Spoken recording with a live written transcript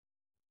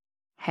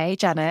Hey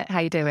Janet, how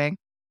you doing?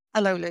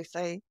 Hello,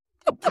 Lucy.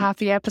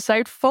 Happy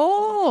episode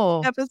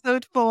 4.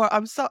 Episode 4.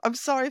 I'm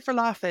sorry for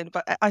laughing,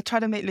 but I try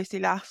to make Lucy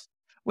laugh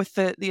with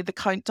the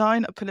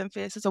countdown of pulling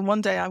faces, and one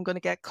day I'm going to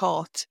get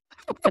caught.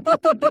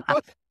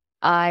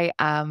 I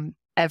am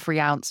every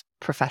ounce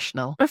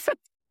professional.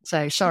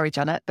 So sorry,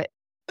 Janet, but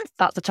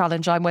that's a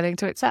challenge I'm willing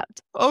to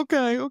accept.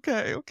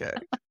 Okay.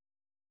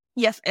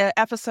 Yes,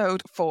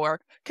 episode 4.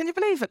 Can you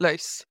believe it,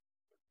 Luce?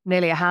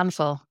 Nearly a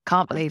handful.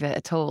 Can't believe it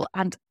at all.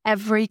 And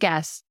every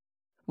guest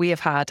we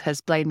have had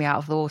has blown me out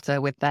of the water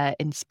with their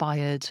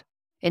inspired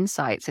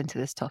insights into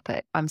this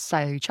topic. I'm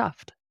so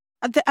chuffed.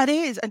 It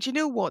is. And you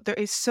know what? There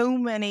is so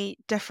many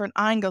different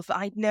angles that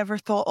I'd never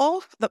thought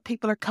of that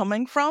people are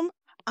coming from,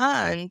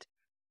 and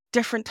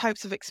different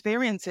types of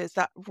experiences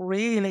that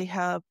really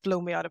have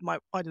blown me out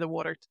of the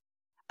water.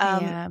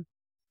 Yeah.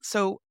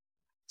 So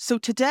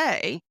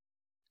today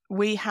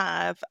we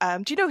have,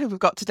 do you know who we've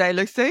got today,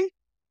 Lucy?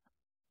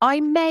 I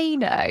may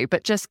know,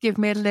 but just give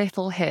me a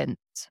little hint.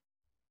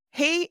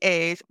 He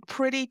is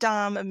pretty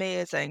damn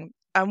amazing.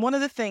 And one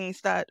of the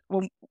things that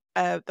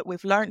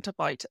we've learnt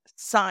about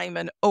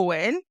Simon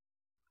Owen.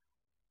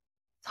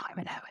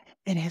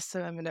 It is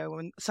Simon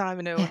Owen.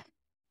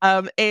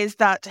 Is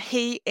that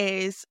he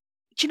is,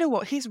 do you know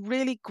what? He's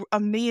really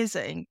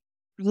amazing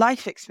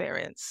life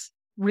experience.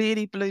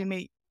 Really blew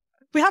me.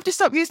 We have to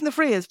stop using the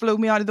phrase "blow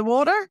me out of the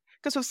water"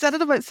 because we've said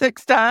it about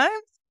 6 times.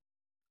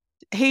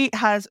 He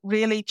has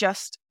really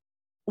just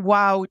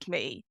wowed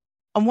me.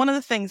 And one of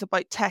the things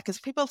about tech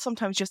is people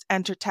sometimes just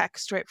enter tech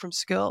straight from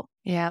school.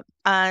 Yeah.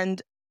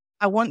 And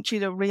I want you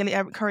to really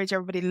encourage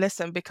everybody to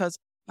listen, because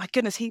my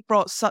goodness, he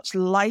brought such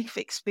life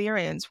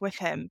experience with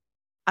him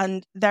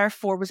and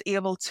therefore was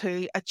able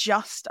to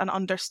adjust and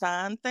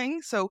understand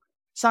things. So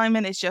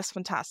Simon is just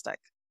fantastic.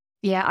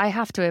 Yeah, I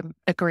have to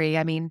agree.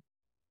 I mean,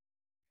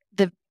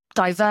 the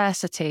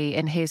diversity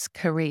in his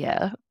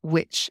career,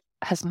 which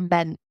has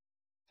meant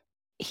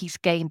he's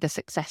gained the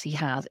success he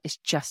has, is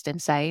just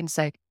insane.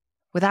 So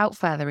without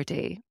further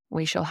ado,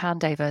 we shall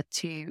hand over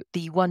to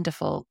the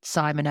wonderful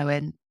Simon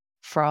Owen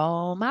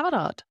from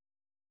Avanade.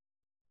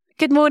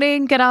 Good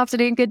morning, good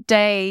afternoon, good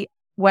day,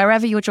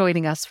 wherever you're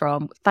joining us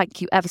from.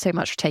 Thank you ever so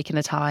much for taking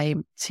the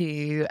time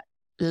to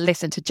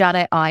listen to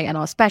Janet, I, and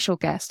our special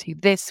guest, who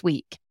this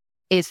week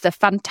is the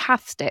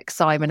fantastic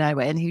Simon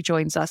Owen, who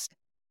joins us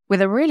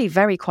with a really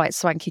very quite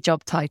swanky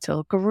job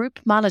title, Group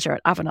Manager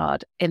at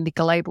Avanade in the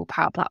Global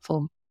Power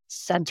Platform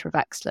Centre of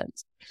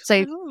Excellence.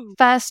 So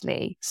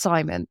firstly,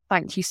 Simon,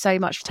 thank you so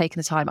much for taking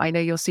the time. I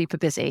know you're super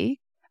busy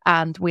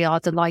and we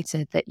are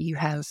delighted that you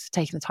have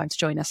taken the time to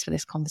join us for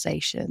this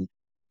conversation.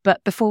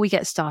 But before we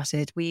get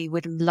started, we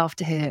would love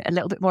to hear a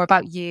little bit more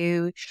about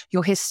you,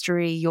 your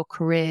history, your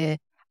career,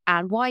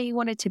 and why you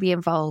wanted to be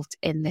involved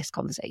in this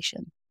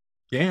conversation.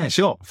 Yeah,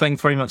 sure.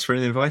 Thanks very much for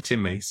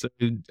inviting me. So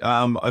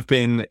I've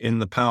been in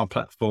the Power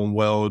Platform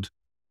world.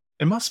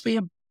 It must be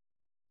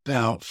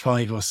about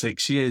 5 or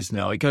 6 years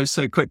now. It goes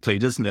so quickly,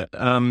 doesn't it?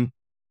 And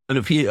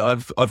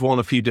I've worn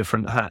a few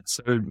different hats.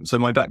 So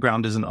my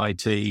background isn't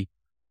IT.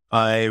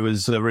 I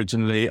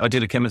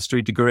did a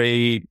chemistry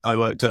degree. I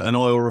worked at an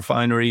oil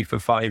refinery for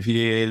 5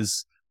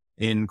 years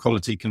in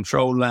quality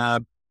control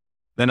lab.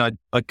 Then I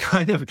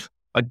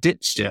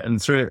ditched it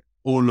and threw it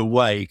all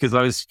away because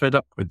I was fed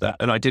up with that.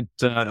 And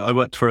I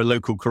worked for a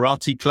local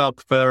karate club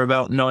for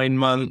about 9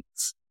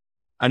 months.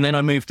 And then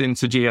I moved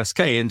into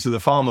GSK, into the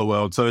pharma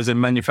world. So I was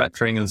in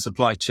manufacturing and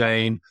supply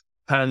chain,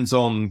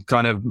 hands-on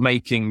kind of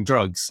making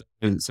drugs.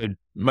 And so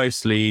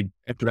mostly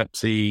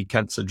epilepsy,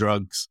 cancer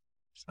drugs.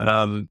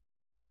 But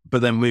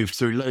then moved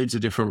through loads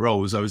of different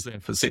roles. I was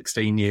there for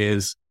 16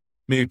 years,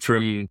 moved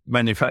from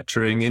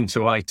manufacturing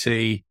into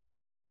IT,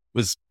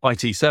 was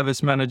IT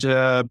service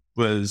manager,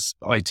 was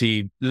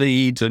IT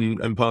lead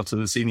and part of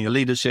the senior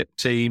leadership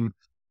team.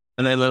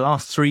 And then the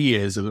last 3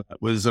 years of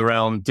that was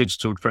around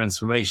digital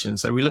transformation.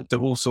 So we looked at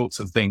all sorts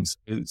of things.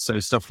 So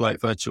stuff like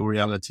virtual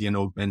reality and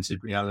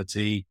augmented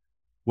reality,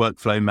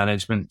 workflow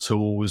management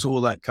tools, all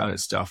that kind of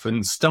stuff,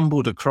 and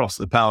stumbled across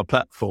the Power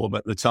Platform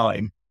at the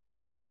time.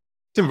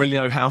 Didn't really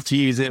know how to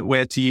use it,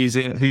 where to use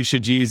it, who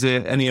should use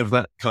it, any of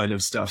that kind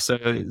of stuff. So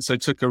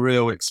took a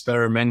real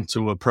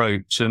experimental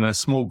approach, and a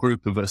small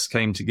group of us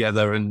came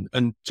together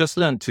and just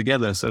learned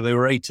together. So there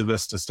were 8 of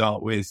us to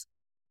start with.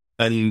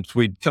 And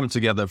we'd come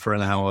together for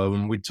an hour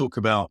and we'd talk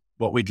about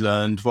what we'd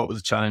learned, what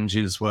the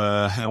challenges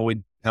were, how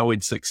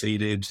we'd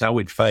succeeded, how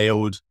we'd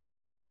failed,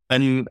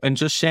 and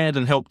just shared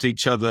and helped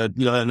each other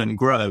learn and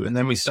grow. And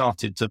then we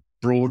started to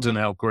broaden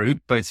our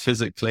group, both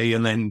physically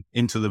and then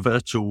into the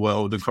virtual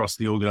world across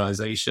the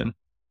organization.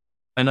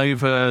 And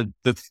over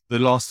the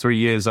last 3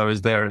 years I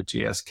was there at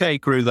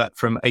GSK, grew that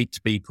from 8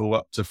 people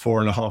up to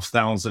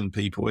 4,500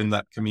 people in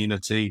that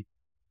community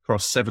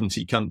across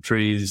 70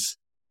 countries.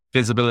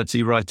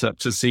 Visibility right up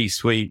to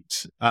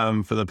C-suite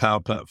for the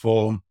Power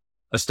Platform,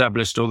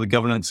 established all the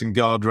governance and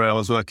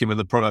guardrails, working with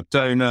the product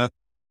owner.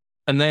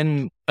 And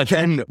then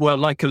again, well,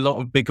 like a lot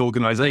of big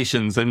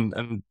organizations,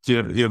 and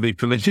you'll be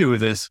familiar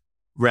with this,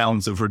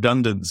 rounds of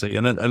redundancy.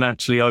 And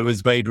actually I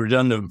was made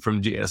redundant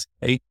from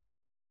GSK.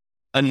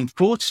 And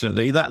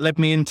fortunately, that led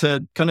me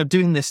into kind of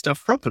doing this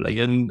stuff properly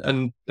and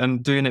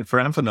doing it for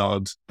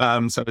Avanade.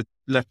 So I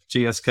left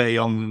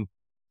GSK on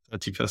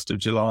 31st of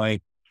July a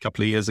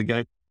couple of years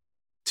ago.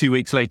 2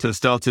 weeks later,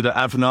 started at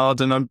Avanade,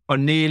 and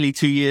I'm nearly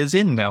 2 years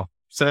in now.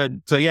 So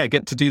yeah,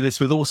 get to do this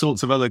with all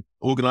sorts of other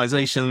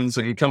organizations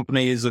and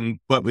companies and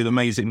work with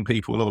amazing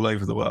people all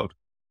over the world.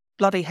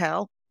 Bloody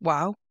hell.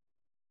 Wow.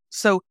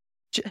 So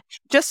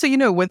just so you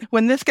know,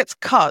 when this gets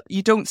cut,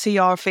 you don't see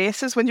our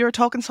faces when you're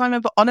talking,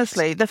 Simon, but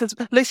honestly, this is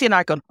Lucy and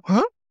I going,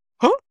 huh?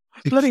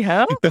 Bloody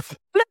hell?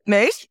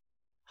 Me?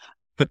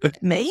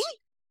 Me?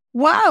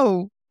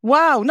 Wow.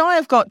 Now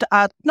I've got to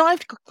add,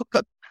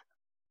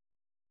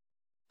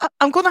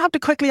 I'm going to have to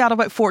quickly add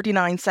about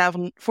 49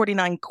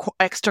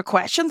 extra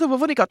questions, and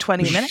we've only got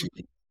 20 minutes.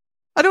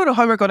 I don't know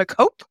how we're going to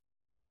cope.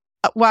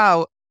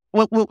 Wow.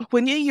 Well,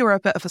 we knew you were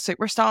a bit of a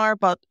superstar,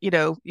 but,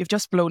 you've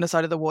just blown us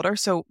out of the water.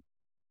 So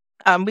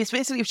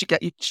basically, we should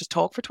get you to just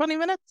talk for 20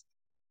 minutes.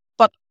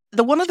 But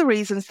one of the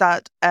reasons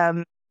that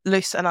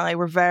Luce and I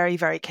were very,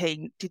 very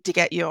keen to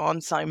get you on,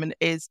 Simon,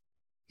 is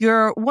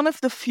you're one of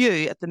the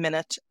few at the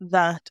minute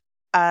that,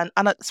 and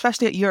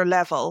especially at your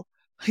level,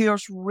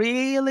 who's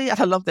really, and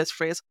I love this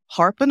phrase,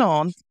 harping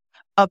on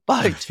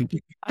about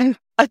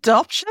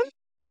adoption.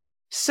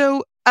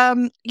 So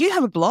you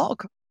have a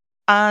blog,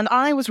 and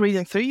I was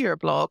reading through your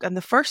blog, and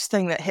the first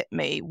thing that hit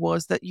me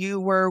was that you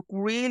were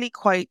really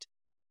quite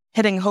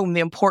hitting home the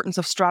importance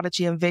of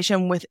strategy and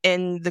vision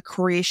within the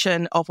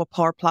creation of a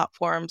power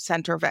platform,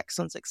 center of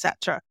excellence,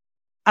 etc.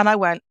 And I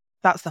went,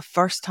 that's the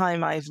first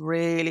time I've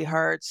really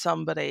heard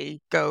somebody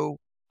go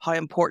how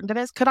important it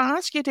is. Could I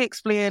ask you to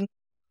explain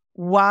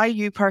why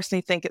you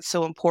personally think it's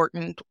so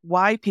important,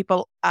 why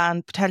people,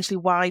 and potentially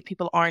why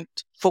people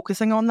aren't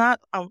focusing on that?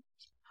 And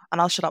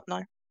I'll shut up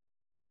now.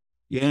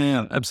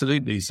 Yeah,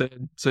 absolutely. So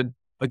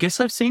I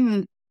guess I've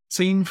seen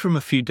from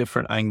a few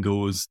different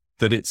angles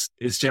that it's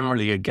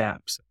generally a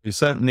gap. So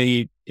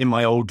certainly in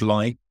my old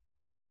life,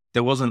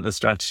 there wasn't a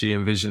strategy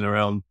and vision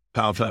around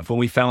Power Platform.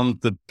 We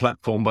found the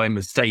platform by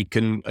mistake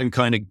and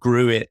kind of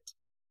grew it.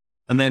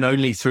 And then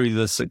only through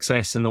the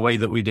success and the way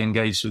that we'd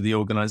engaged with the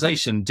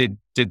organization did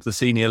the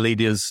senior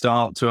leaders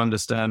start to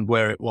understand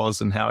where it was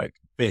and how it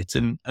fit.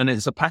 And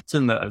it's a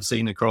pattern that I've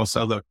seen across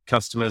other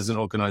customers and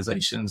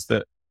organizations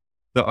that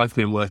I've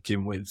been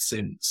working with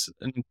since.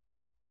 And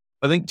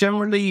I think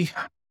generally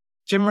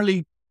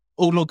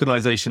all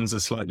organizations are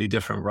slightly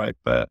different, right?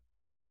 But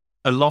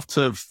a lot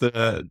of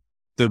the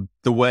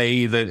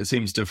way that it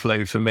seems to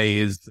flow for me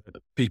is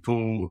that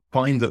people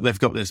find that they've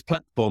got this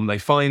platform, they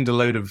find a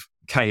load of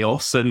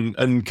chaos and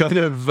kind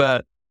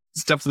of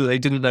stuff that they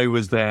didn't know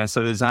was there.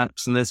 So there's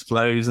apps and there's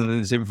flows and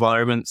there's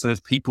environments and there's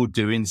people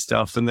doing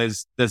stuff and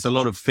there's a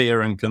lot of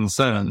fear and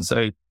concern.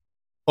 So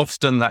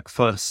often that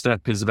first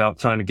step is about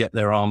trying to get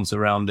their arms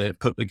around it,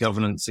 put the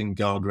governance and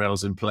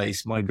guardrails in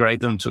place,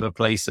 migrate them to a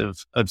place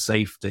of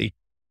safety.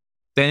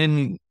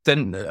 Then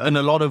and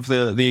a lot of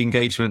the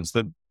engagements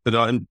that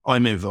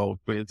I'm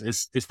involved with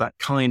is that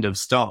kind of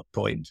start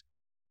point.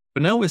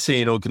 But now we're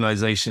seeing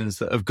organizations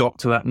that have got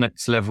to that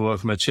next level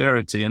of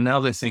maturity. And now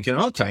they're thinking,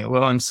 okay,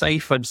 well, I'm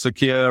safe, I'm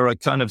secure. I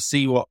kind of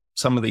see what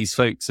some of these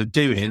folks are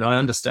doing. I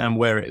understand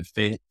where it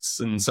fits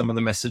and some of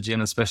the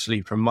messaging, especially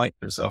from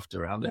Microsoft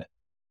around it.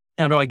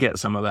 How do I get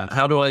some of that?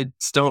 How do I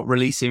start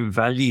releasing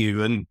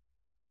value and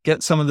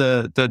get some of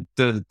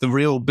the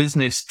real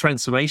business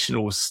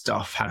transformational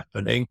stuff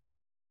happening?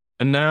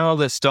 And now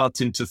they're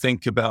starting to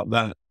think about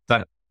that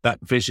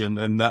vision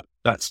and that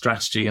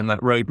strategy and that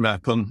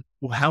roadmap on,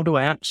 well, how do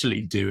I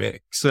actually do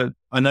it? So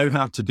I know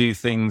how to do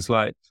things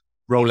like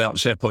roll out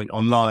SharePoint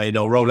Online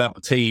or roll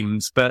out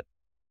Teams, but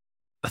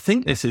I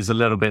think this is a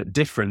little bit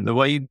different. The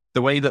way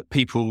that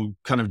people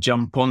kind of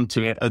jump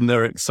onto it and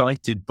they're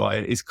excited by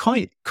it is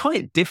quite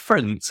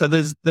different. So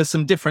there's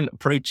some different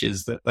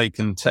approaches that they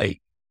can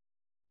take.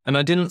 And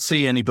I didn't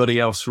see anybody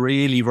else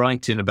really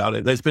writing about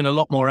it. There's been a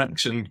lot more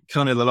action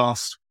kind of the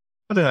last,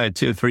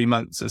 2 or 3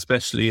 months,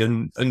 especially.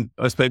 And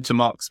I spoke to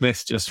Mark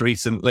Smith just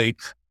recently,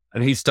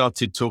 and he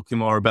started talking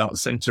more about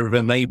center of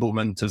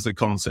enablement as a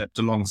concept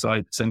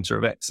alongside center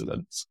of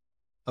excellence.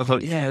 I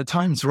thought, yeah, the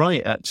time's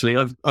right. Actually,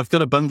 I've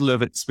got a bundle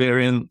of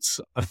experience.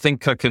 I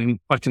think I can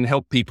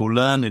help people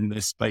learn in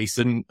this space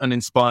and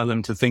inspire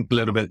them to think a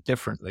little bit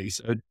differently.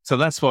 So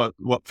that's what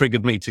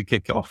triggered me to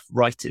kick off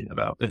writing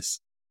about this.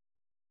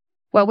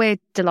 Well, we're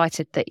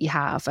delighted that you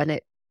have, and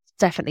it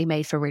definitely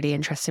made for really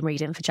interesting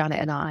reading for Janet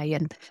and I.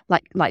 And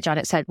like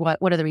Janet said,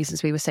 one of the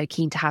reasons we were so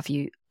keen to have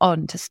you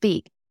on to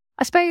speak,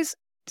 I suppose,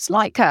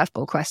 slight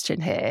curveball question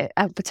here,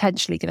 and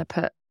potentially going to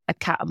put a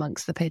cat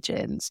amongst the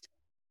pigeons.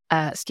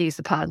 Excuse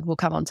the pun. We'll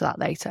come on to that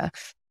later.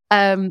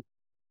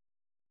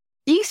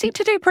 You seem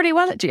to do pretty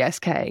well at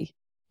GSK,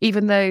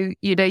 even though,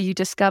 you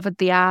discovered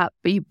the app,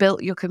 but you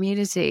built your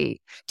community.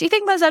 Do you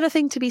think there's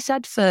anything to be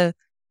said for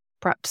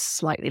perhaps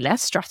slightly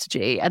less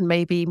strategy and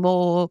maybe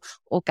more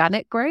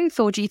organic growth?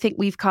 Or do you think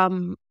we've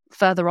come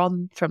further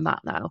on from that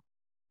now?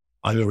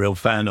 I'm a real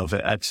fan of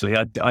it, actually.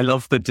 I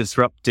love the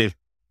disruptive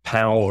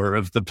power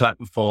of the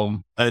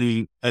platform.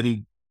 And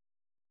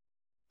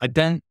I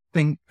don't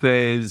think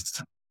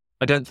there's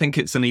I don't think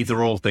it's an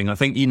either or thing. I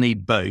think you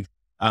need both.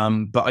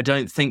 But I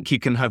don't think you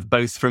can have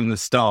both from the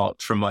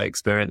start, from my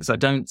experience. I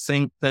don't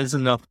think there's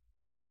enough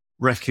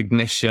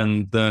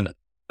recognition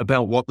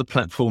about what the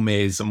platform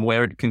is and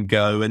where it can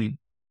go, and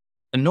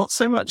not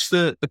so much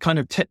the kind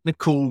of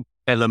technical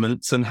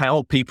elements and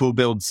how people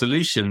build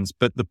solutions,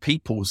 but the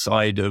people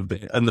side of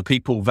it and the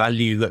people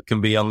value that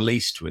can be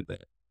unleashed with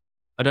it.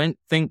 I don't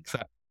think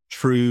that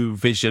true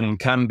vision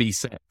can be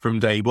set from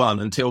day one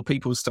until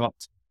people start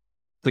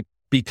to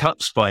be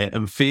touched by it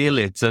and feel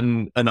it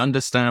and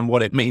understand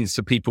what it means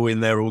to people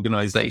in their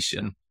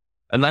organization.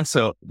 And that's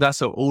at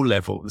all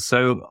levels.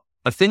 So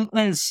I think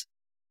there's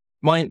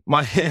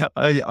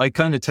I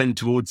kind of tend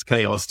towards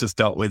chaos to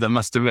start with, I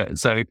must admit.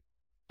 So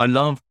I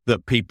love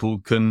that people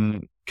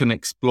can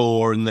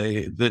explore and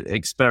they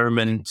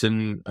experiment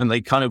and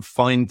they kind of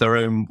find their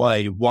own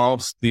way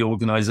whilst the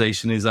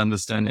organization is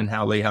understanding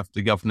how they have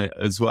to govern it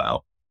as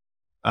well.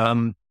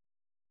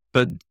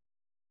 But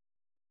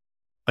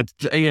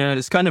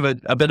it's kind of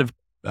a bit of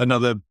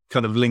another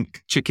kind of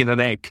link chicken and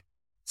egg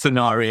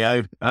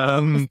scenario.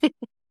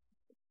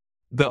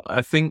 That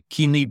I think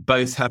you need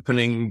both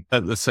happening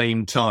at the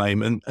same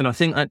time. And I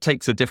think that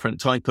takes a different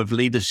type of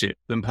leadership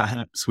than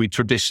perhaps we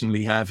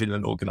traditionally have in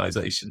an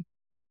organization.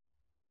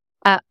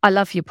 I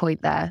love your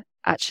point there,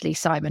 actually,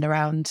 Simon,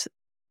 around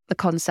the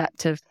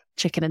concept of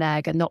chicken and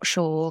egg and not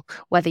sure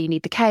whether you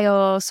need the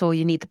chaos or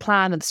you need the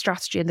plan and the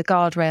strategy and the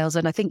guardrails.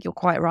 And I think you're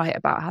quite right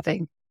about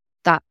having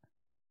that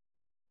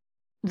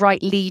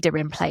right leader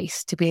in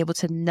place to be able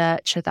to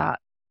nurture that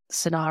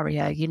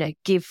scenario,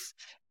 give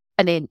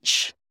an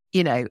inch,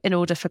 in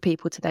order for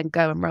people to then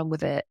go and run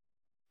with it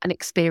and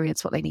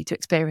experience what they need to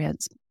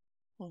experience.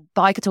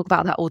 But I could talk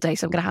about that all day,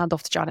 so I'm going to hand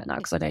off to Janet now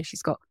because I know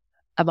she's got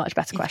a much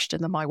better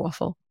question than my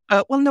waffle.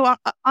 Well, no,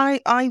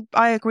 I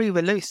agree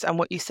with Luce, and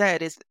what you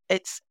said is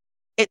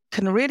it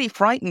can really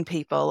frighten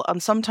people,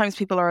 and sometimes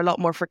people are a lot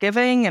more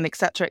forgiving and et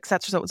cetera, et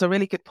cetera. So it was a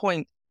really good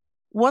point.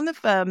 One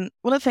of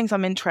the things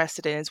I'm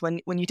interested in is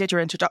when you did your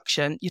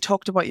introduction, you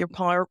talked about your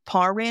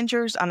Power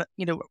Rangers, and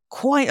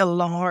quite a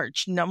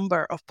large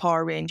number of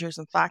Power Rangers,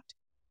 in fact,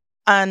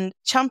 and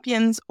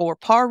champions or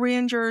Power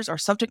Rangers or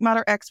subject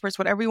matter experts,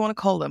 whatever you want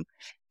to call them,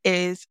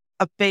 is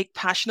a big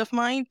passion of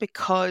mine,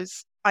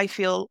 because I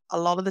feel a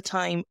lot of the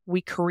time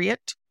we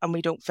create and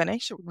we don't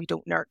finish, or we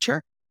don't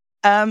nurture.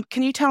 Can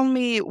you tell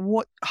me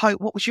what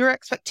was your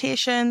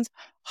expectations,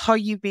 how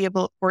you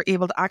were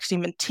able to actually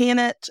maintain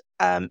it,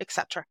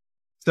 etc.?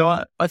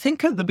 So I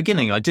think at the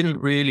beginning, I didn't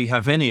really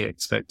have any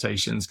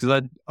expectations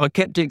because I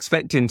kept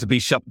expecting to be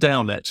shut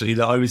down, actually,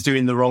 that I was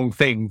doing the wrong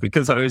thing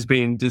because I was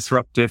being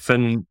disruptive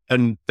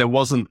and there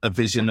wasn't a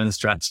vision and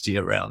strategy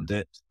around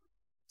it.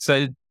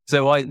 So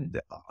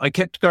I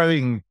kept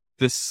growing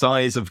this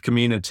size of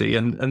community,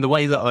 and the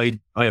way that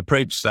I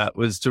approached that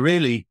was to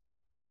really,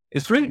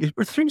 it's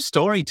through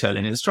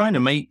storytelling. It's trying to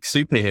make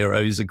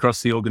superheroes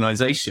across the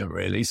organization,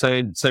 really.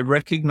 So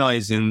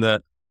recognizing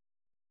that,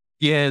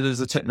 yeah, there's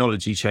a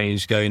technology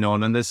change going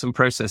on and there's some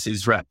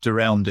processes wrapped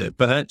around it,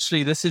 but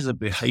actually this is a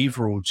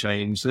behavioral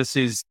change. This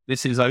is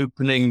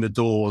opening the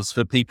doors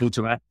for people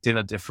to act in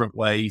a different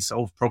way,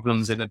 solve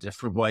problems in a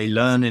different way,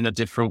 learn in a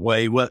different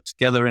way, work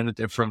together in a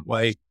different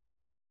way.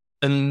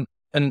 And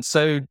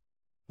so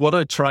what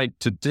I tried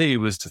to do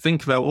was to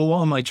think about, well,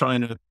 what am I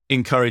trying to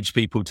encourage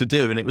people to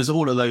do? And it was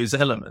all of those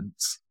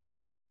elements.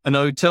 And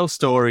I would tell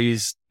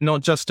stories,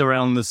 not just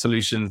around the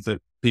solutions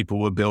that people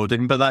were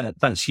building, but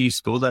that's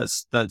useful.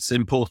 That's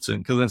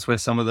important because that's where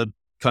some of the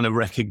kind of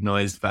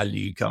recognized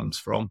value comes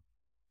from.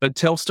 But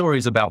tell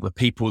stories about the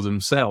people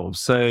themselves.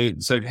 So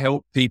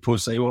help people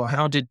say, well,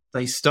 how did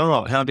they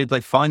start? How did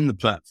they find the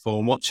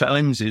platform? What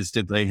challenges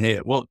did they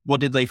hit? What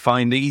did they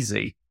find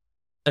easy?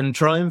 And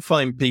try and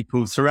find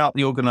people throughout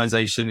the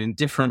organization in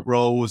different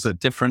roles at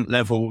different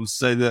levels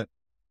so that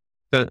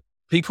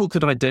people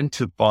could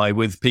identify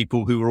with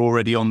people who were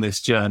already on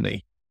this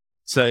journey.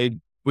 So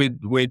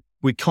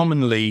we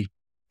commonly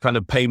kind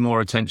of pay more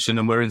attention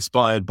and we're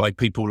inspired by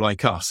people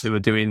like us who are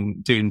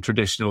doing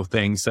traditional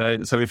things.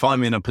 So if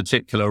I'm in a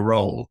particular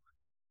role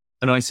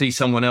and I see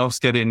someone else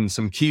getting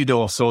some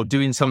kudos or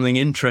doing something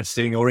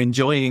interesting or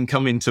enjoying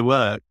coming to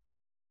work,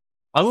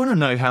 I want to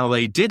know how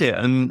they did it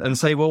and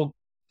say, well,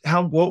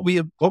 what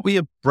were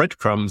your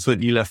breadcrumbs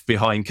that you left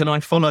behind? Can I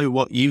follow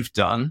what you've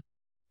done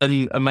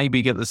and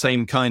maybe get the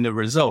same kind of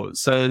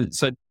results?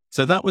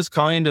 So that was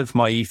kind of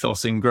my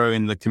ethos in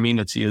growing the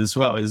community as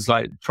well, is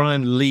like try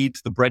and lead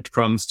the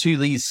breadcrumbs to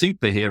these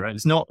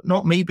superheroes,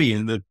 not me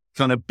being the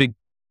kind of big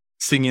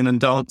singing and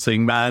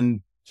dancing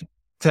man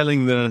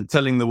telling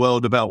the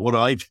world about what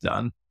I've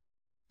done,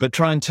 but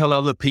try and tell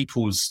other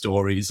people's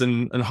stories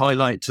and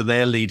highlight to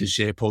their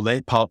leadership or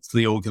their parts of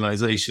the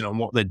organization on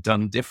what they've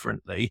done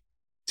differently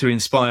to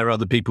inspire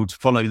other people to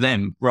follow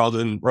them rather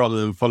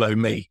than follow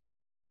me.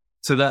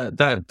 So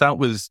that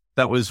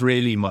was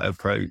really my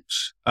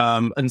approach.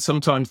 And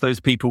sometimes those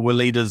people were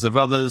leaders of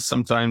others.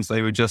 Sometimes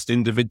they were just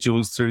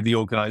individuals through the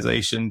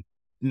organization,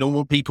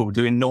 normal people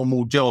doing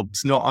normal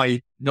jobs, not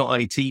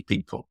IT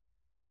people.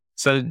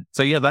 So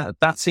yeah,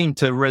 that seemed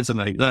to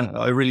resonate. That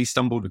I really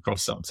stumbled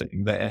across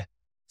something there.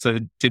 So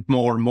did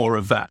more and more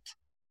of that.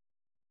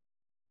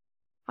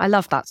 I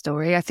love that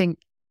story. I think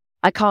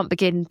I can't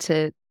begin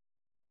to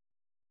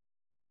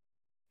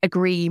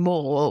agree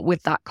more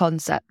with that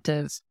concept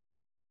of,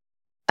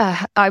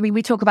 I mean,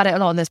 we talk about it a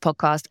lot on this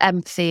podcast,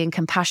 empathy and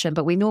compassion,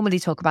 but we normally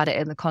talk about it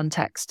in the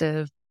context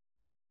of,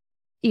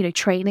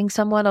 training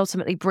someone,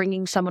 ultimately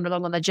bringing someone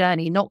along on the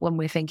journey, not when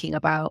we're thinking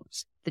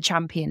about the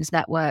Champions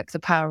Network, the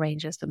Power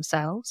Rangers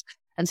themselves.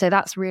 And so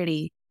that's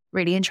really,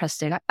 really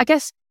interesting. I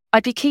guess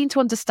I'd be keen to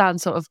understand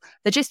sort of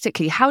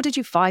logistically, how did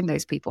you find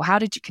those people? How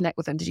did you connect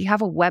with them? Did you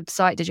have a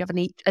website? Did you have an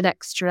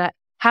extranet?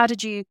 How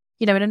did you,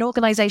 in an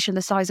organization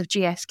the size of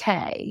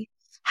GSK,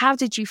 how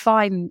did you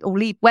find or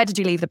leave? Where did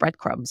you leave the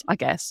breadcrumbs? I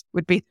guess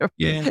would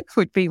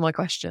be my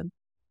question.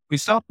 We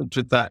started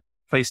with that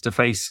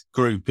face-to-face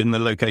group in the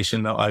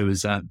location that I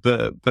was at,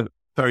 but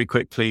very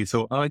quickly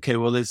thought, okay,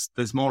 well,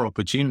 there's more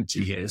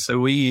opportunity here. So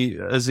we,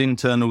 as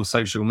internal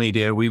social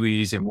media, we were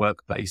using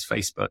Workplace,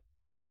 Facebook.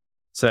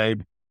 So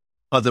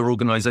other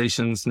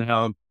organizations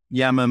now,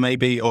 Yammer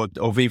maybe, or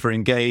Viva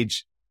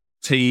Engage,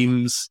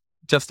 Teams,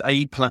 just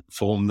a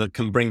platform that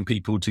can bring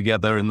people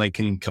together and they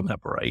can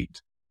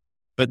collaborate.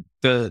 But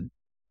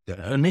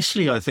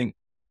initially, I think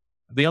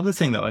the other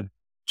thing that I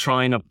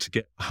try not to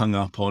get hung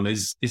up on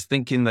is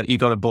thinking that you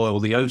got to boil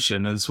the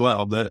ocean as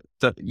well. That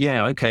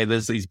okay,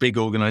 there's these big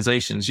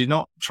organizations. You're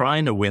not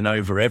trying to win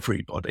over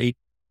everybody.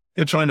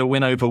 You're trying to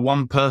win over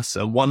one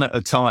person, one at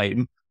a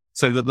time,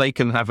 so that they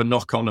can have a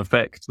knock-on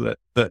effect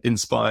that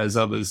inspires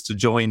others to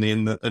join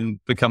in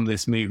and become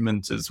this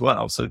movement as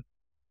well. So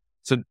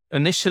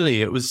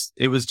initially it was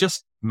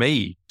just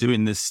me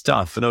doing this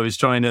stuff, and I was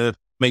trying to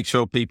make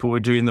sure people were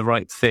doing the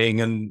right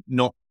thing and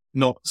not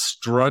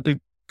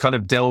strutting, kind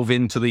of delve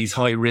into these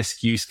high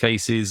risk use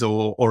cases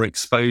or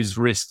expose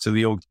risk to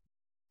the org.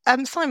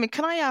 Simon,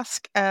 can I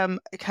ask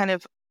kind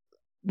of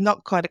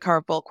not quite a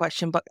curveball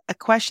question, but a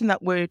question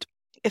that would,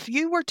 if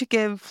you were to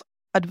give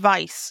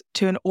advice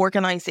to an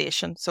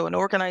organization, so an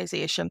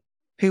organization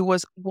who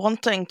was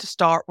wanting to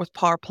start with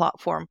Power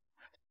Platform,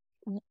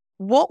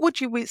 what would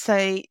you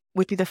say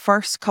would be the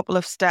first couple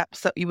of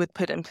steps that you would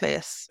put in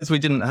place? As we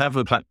didn't have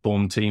a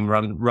platform team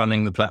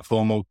running the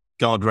platform or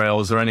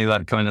guardrails or any of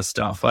that kind of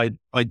stuff,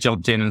 I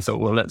jumped in and thought,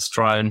 well, let's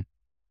try and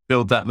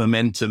build that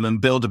momentum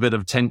and build a bit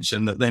of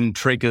tension that then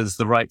triggers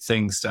the right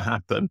things to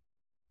happen.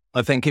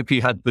 I think if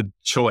you had the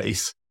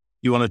choice,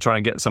 you want to try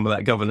and get some of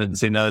that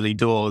governance in early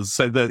doors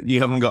so that you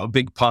haven't got a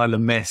big pile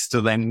of mess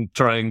to then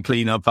try and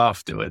clean up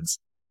afterwards.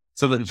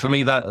 So that for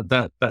me,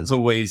 that's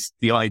always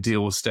the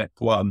ideal step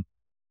one.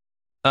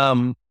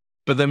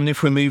 But then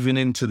if we're moving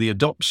into the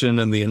adoption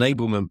and the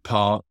enablement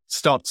part,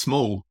 start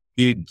small.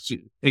 You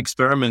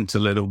experiment a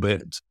little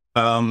bit.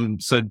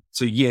 So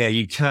yeah,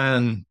 you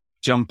can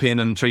jump in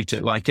and treat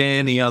it like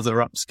any other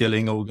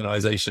upskilling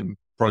organization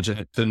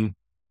project and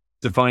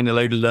define a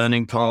load of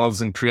learning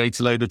paths and create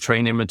a load of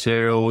training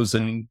materials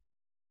and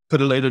put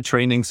a load of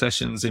training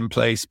sessions in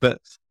place. But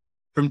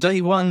from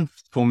day one,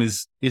 form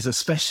is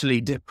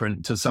especially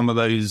different to some of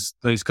those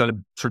kind of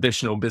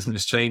traditional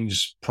business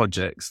change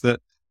projects that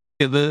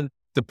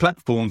the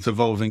platform's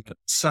evolving at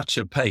such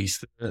a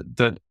pace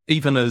that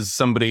even as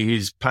somebody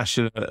who's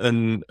passionate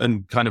and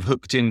kind of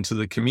hooked into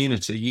the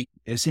community,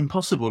 it's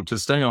impossible to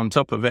stay on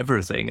top of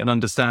everything and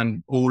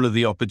understand all of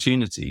the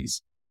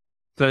opportunities.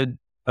 So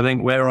I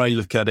think where I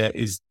look at it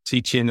is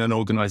teaching an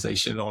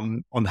organization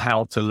on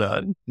how to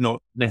learn,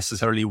 not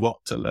necessarily what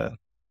to learn.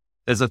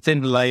 There's a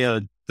thin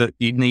layer that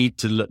you need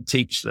to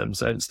teach them.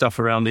 So it's stuff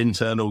around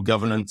internal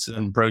governance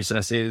and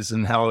processes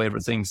and how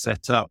everything's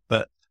set up.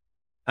 But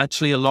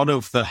actually a lot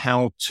of the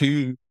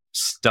how-to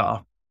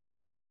stuff,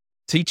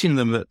 teaching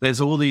them that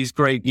there's all these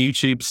great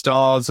YouTube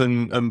stars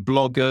and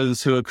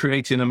bloggers who are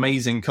creating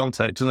amazing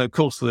content. And of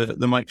course, the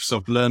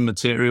Microsoft Learn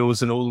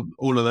materials and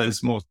all of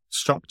those more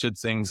structured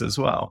things as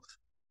well.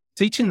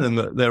 Teaching them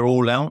that they're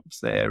all out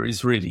there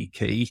is really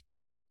key,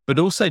 but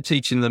also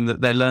teaching them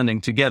that they're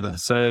learning together.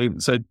 So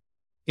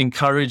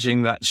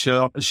encouraging that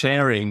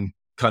sharing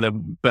kind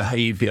of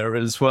behavior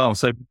as well.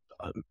 So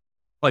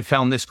I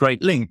found this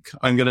great link.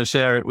 I'm going to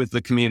share it with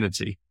the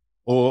community.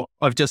 Or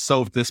I've just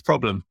solved this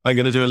problem. I'm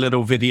going to do a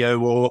little video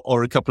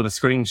or a couple of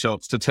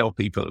screenshots to tell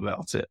people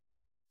about it.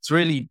 It's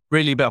really,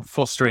 really about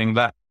fostering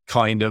that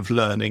kind of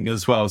learning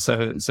as well.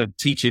 So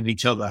teaching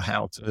each other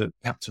how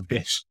to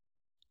fish.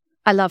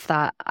 I love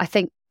that. I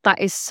think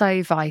that is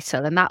so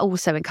vital. And that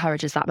also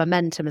encourages that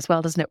momentum as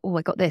well, doesn't it? Oh,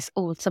 I got this.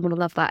 Oh, someone will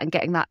love that. And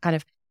getting that kind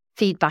of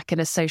feedback in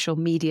a social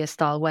media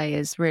style way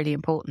is really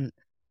important.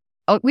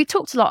 We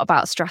talked a lot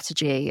about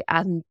strategy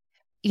and,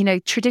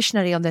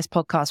 traditionally on this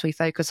podcast, we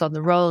focus on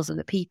the roles and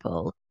the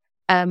people.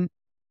 And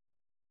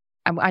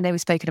I know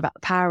we've spoken about the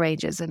Power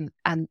Rangers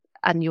and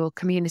your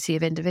community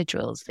of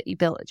individuals that you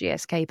built at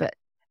GSK, but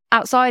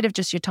outside of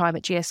just your time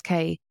at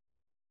GSK,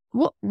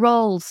 what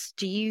roles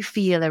do you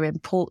feel are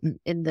important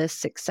in the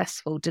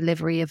successful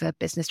delivery of a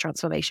business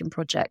transformation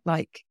project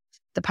like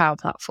the Power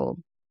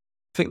Platform?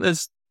 I think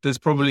there's there's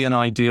probably an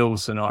ideal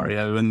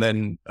scenario and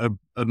then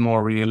a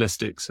more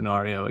realistic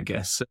scenario, I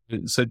guess.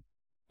 So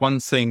one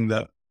thing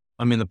that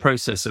I'm in the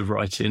process of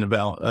writing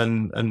about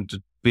and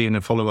being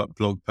a follow-up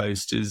blog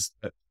post is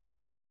that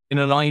in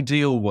an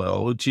ideal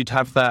world, you'd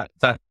have that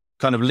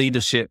kind of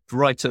leadership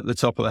right at the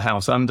top of the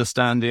house,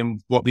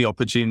 understanding what the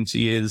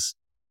opportunity is.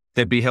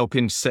 They'd be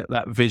helping to set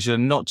that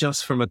vision, not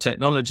just from a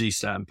technology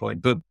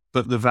standpoint, but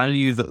the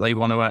value that they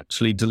want to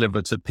actually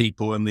deliver to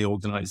people in the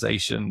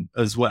organization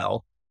as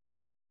well.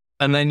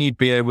 And then you'd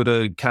be able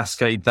to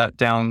cascade that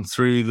down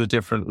through the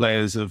different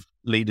layers of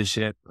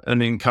leadership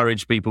and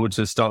encourage people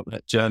to start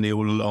that journey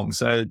all along.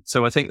 So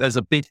I think there's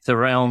a bit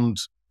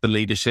around the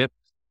leadership.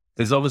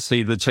 There's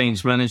obviously the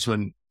change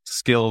management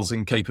skills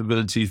and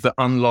capabilities that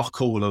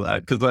unlock all of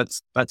that,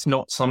 because that's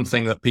not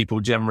something that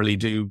people generally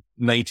do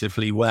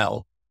natively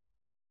well.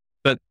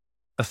 But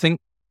I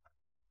think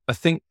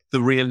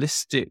the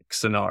realistic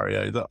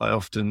scenario that I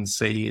often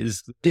see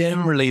is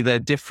generally they're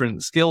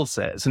different skill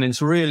sets, and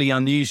it's really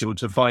unusual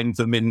to find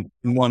them in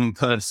one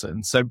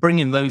person. So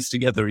bringing those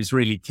together is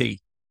really key.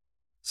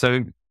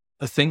 So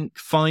I think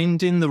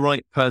finding the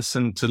right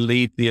person to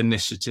lead the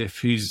initiative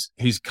who's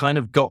kind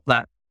of got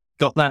that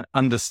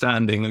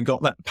understanding and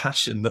got that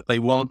passion that they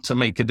want to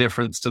make a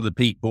difference to the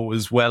people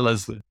as well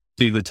as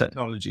do the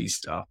technology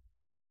stuff.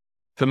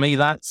 For me,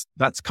 that's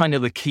kind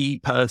of the key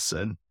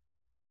person.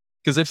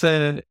 Because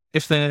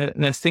if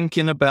they're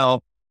thinking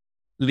about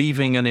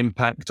leaving an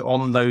impact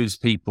on those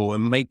people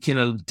and making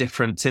a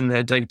difference in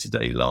their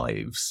day-to-day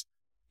lives,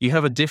 you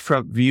have a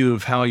different view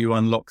of how you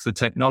unlock the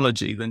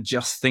technology than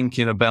just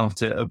thinking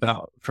about it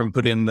from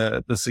putting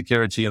the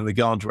security and the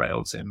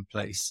guardrails in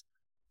place.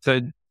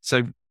 So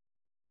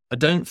I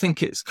don't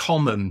think it's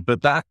common,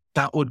 but that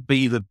would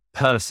be the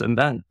person.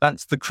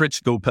 That's the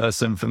critical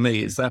person for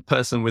me. Is that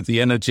person with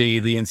the energy,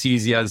 the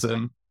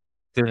enthusiasm,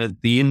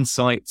 the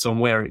insights on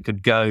where it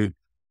could go,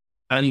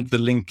 and the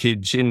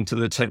linkage into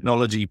the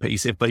technology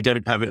piece if they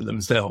don't have it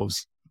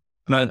themselves.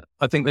 And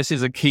I think this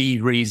is a key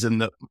reason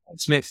that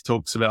Smith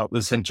talks about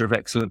the center of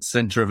excellence,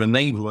 center of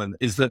enablement,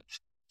 is that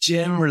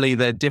generally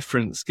they're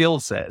different skill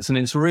sets, and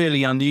it's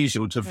really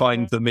unusual to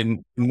find them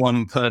in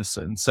one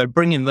person. So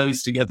bringing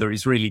those together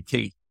is really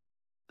key.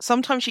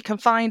 Sometimes you can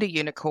find a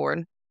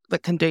unicorn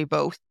that can do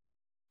both.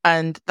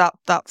 And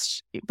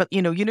but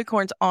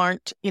unicorns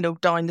aren't,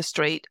 down the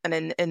street and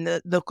in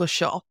the local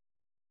shop.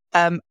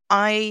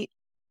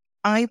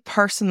 I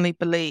personally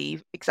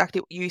believe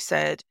exactly what you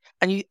said,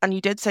 and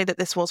you did say that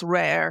this was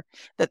rare,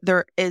 that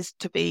there is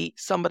to be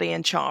somebody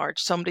in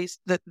charge,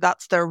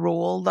 that's their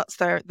role, that's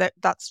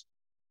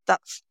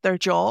their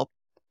job,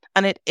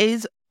 and it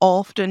is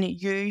often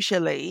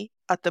usually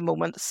at the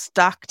moment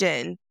stacked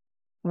in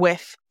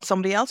with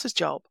somebody else's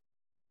job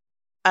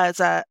as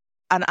an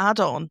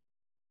add-on.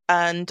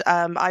 And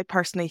I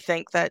personally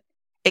think that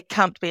it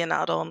can't be an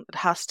add-on. It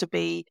has to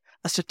be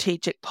a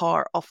strategic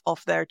part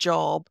of their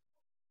job.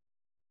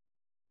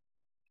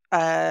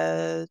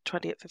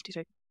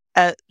 2852.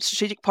 A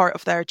strategic part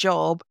of their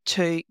job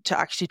to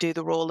actually do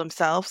the role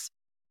themselves.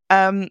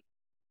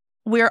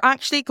 We're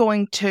actually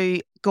going to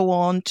go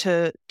on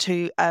to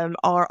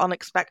our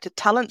unexpected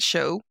talent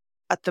show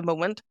at the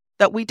moment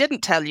that we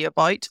didn't tell you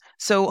about.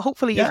 So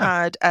hopefully you've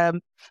had a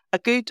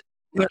good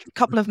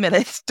couple of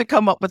minutes to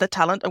come up with a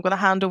talent. I'm going to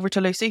hand over to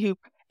Lucy, who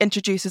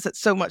introduces it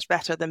so much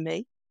better than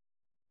me.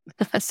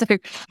 So,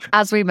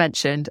 as we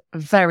mentioned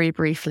very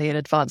briefly in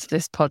advance of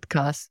this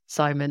podcast,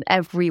 Simon,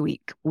 every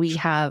week we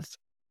have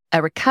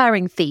a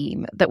recurring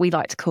theme that we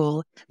like to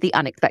call the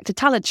Unexpected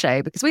Talent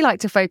Show, because we like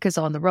to focus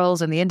on the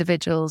roles and the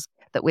individuals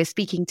that we're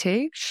speaking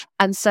to.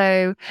 And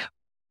so,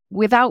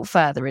 without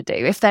further ado,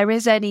 if there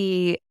is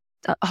any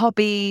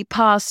hobby,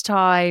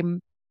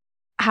 pastime,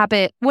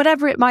 habit,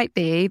 whatever it might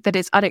be that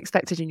is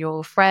unexpected in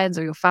your friends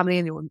or your family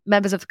and your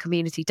members of the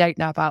community don't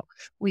know about,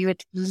 we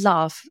would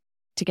love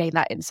to gain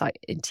that insight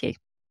into you.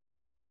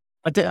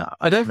 I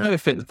don't know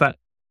if it's that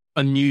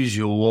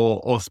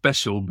unusual or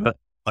special, but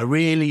I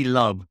really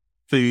love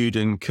food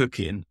and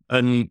cooking.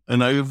 And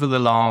over the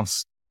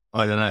last,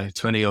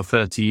 20 or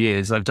 30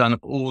 years, I've done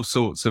all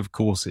sorts of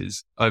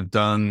courses. I've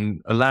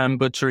done a lamb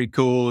butchery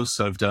course.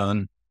 I've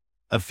done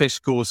a fish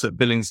course at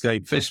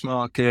Billingsgate Fish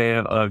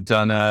Market. I've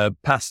done a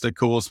pasta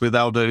course with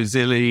Aldo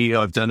Zilli.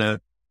 I've done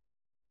a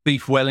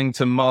beef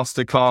Wellington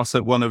masterclass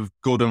at one of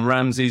Gordon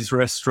Ramsay's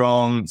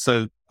restaurants.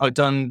 So I've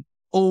done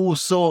all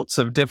sorts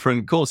of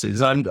different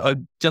courses. I'm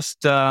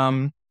just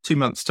 2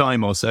 months'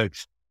 time or so,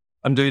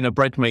 I'm doing a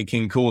bread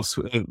making course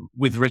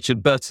with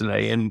Richard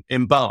Bertonet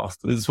in Bath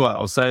as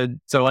well. So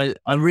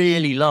I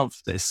really love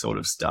this sort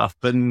of stuff.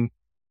 And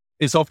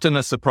it's often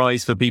a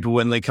surprise for people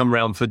when they come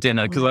round for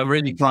dinner, because I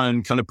really try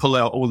and kind of pull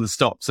out all the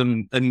stops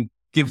and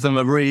give them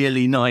a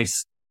really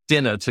nice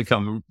dinner to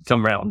come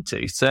round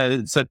to.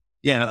 So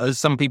yeah,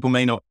 some people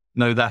may not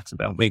know that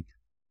about me.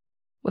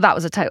 Well, that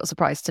was a total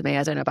surprise to me.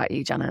 I don't know about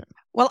you, Janet.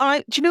 Well,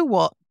 do you know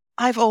what?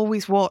 I've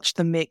always watched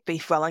them make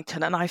beef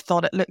Wellington and I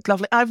thought it looked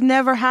lovely. I've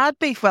never had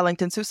beef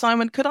Wellington. So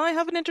Simon, could I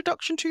have an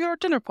introduction to your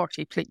dinner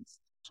party, please?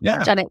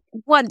 Yeah. Janet,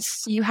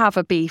 once you have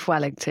a beef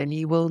Wellington,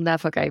 you will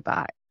never go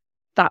back.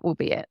 that will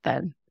be it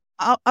then.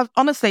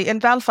 Honestly, in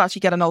Belfast,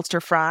 you get an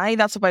Ulster fry.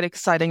 That's about as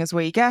exciting as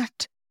we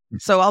get.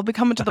 So I'll be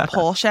coming to the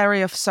posh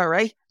area of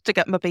Surrey to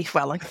get my beef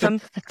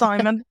Wellington,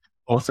 Simon.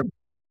 Awesome.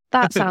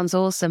 That sounds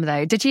awesome,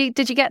 though. Did you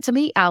get to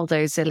meet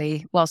Aldo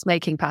Zilli whilst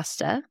making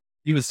pasta?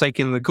 He was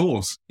taking the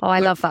course. Oh, I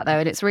love that, though.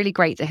 And it's really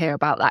great to hear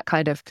about that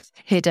kind of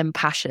hidden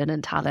passion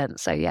and talent.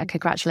 So, yeah,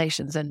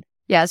 congratulations. And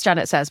yeah, as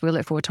Janet says, we'll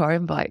look forward to our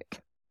invite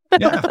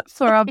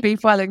for our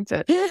beef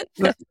Wellington.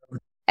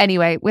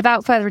 Anyway,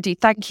 without further ado,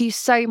 thank you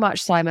so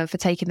much, Simon, for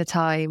taking the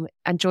time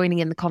and joining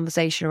in the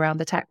conversation around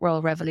the tech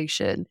roll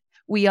revolution.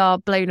 We are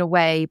blown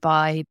away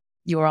by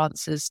your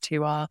answers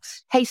to our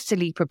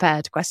hastily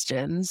prepared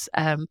questions.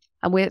 And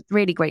we're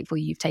really grateful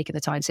you've taken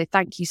the time. So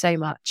thank you so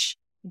much.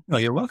 Oh,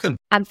 you're welcome.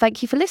 And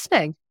thank you for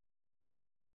listening.